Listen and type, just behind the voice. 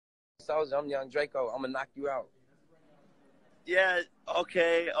Soulja. I'm Young Draco. I'm gonna knock you out. Yeah,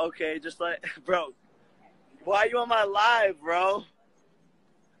 okay. Just like, bro, why are you on my live, bro?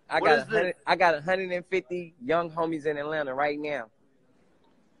 I got 150 young homies in Atlanta right now.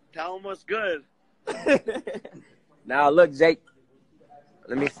 Tell them what's good. Now, look, Jake.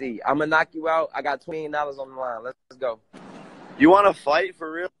 Let me see. I'm going to knock you out. I got $20 million on the line. Let's go. You want to fight for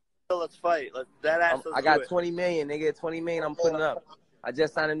real? Let's fight. I got 20 million, nigga. 20 million I'm putting up. I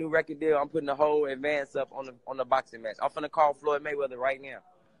just signed a new record deal. I'm putting the whole advance up on the boxing match. I'm finna call Floyd Mayweather right now.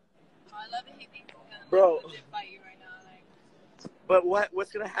 Oh, I love it. He thinks he's gonna bro. fight you right now. Like. But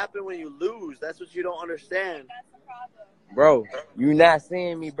what's gonna happen when you lose? That's what you don't understand. That's the problem. Bro, you not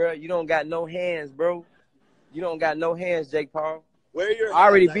seeing me, bro. You don't got no hands, bro. You don't got no hands, Jake Paul. Where are your I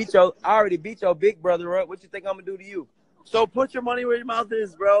already beat your big brother up. What you think I'm gonna do to you? So put your money where your mouth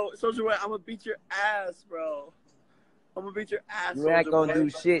is, bro. Soulja Boy, I'm gonna beat your ass, bro. I'm gonna beat your ass. You ain't gonna do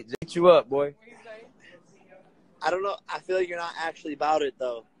shit. shit. Beat you up, boy. I don't know. I feel like you're not actually about it,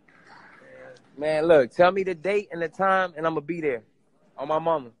 though. Man, look. Tell me the date and the time, and I'm gonna be there. On my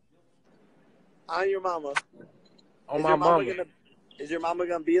mama. On your mama. On my mama. Is your mama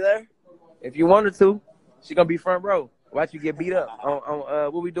gonna be there? If you wanted to, she gonna be front row. Watch you get beat up.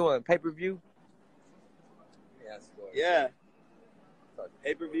 On what we doing? Pay-per-view? Yeah.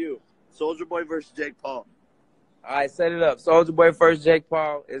 Pay-per-view. Soulja Boy versus Jake Paul. All right, set it up. Soulja Boy first, Jake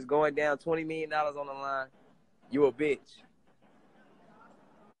Paul is going down. $20 million on the line. You a bitch.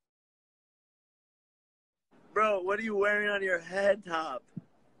 Bro, what are you wearing on your head top?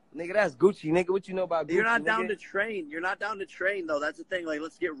 Nigga, that's Gucci. Nigga, what you know about Gucci? You're not nigga? down to train. You're not down to train, though. That's the thing. Like,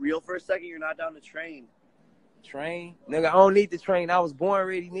 let's get real for a second. You're not down to train. Train? Nigga, I don't need to train. I was born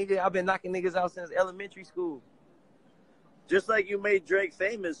ready, nigga. I've been knocking niggas out since elementary school. Just like you made Drake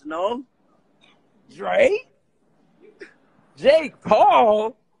famous, no? Drake? Jake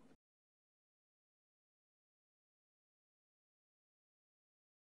Paul?